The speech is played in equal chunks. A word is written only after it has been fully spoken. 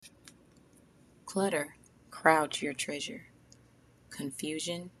Clutter crowds your treasure,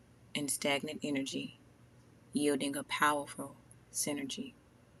 confusion and stagnant energy, yielding a powerful synergy.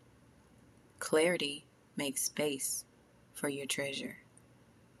 Clarity makes space for your treasure,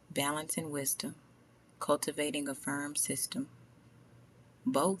 balance and wisdom, cultivating a firm system,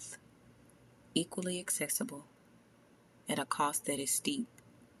 both equally accessible at a cost that is steep.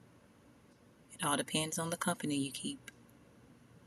 It all depends on the company you keep.